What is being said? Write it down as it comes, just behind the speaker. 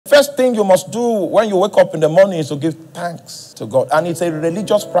first thing you must do when you wake up in the morning is to give thanks to God. And it's a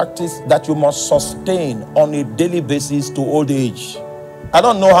religious practice that you must sustain on a daily basis to old age. I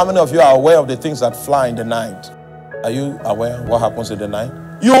don't know how many of you are aware of the things that fly in the night. Are you aware of what happens in the night?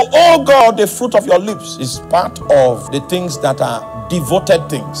 You owe God the fruit of your lips. It's part of the things that are devoted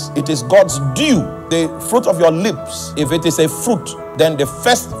things. It is God's due. The fruit of your lips, if it is a fruit, then the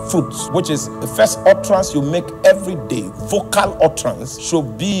first fruits, which is the first utterance you make every day, vocal utterance,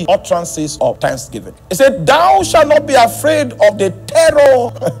 should be utterances of thanksgiving. It said, thou shalt not be afraid of the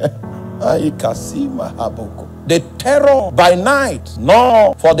terror. The terror by night,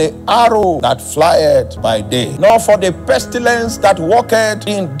 nor for the arrow that flieth by day, nor for the pestilence that walketh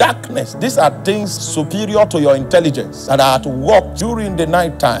in darkness. These are things superior to your intelligence that are at work during the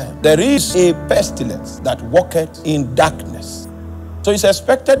night time. There is a pestilence that walketh in darkness. So it's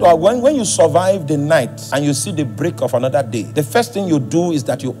expected that when you survive the night and you see the break of another day, the first thing you do is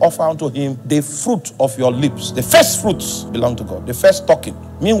that you offer unto him the fruit of your lips. The first fruits belong to God, the first talking.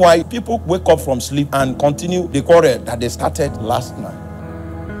 Meanwhile, people wake up from sleep and continue the quarrel that they started last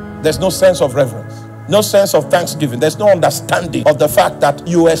night. There's no sense of reverence, no sense of thanksgiving. There's no understanding of the fact that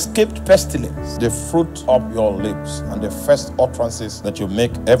you escaped pestilence. The fruit of your lips and the first utterances that you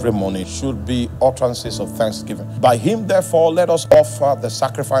make every morning should be utterances of thanksgiving. By him, therefore, let us offer the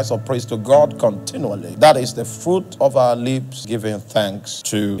sacrifice of praise to God continually. That is the fruit of our lips, giving thanks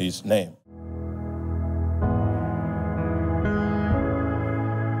to his name.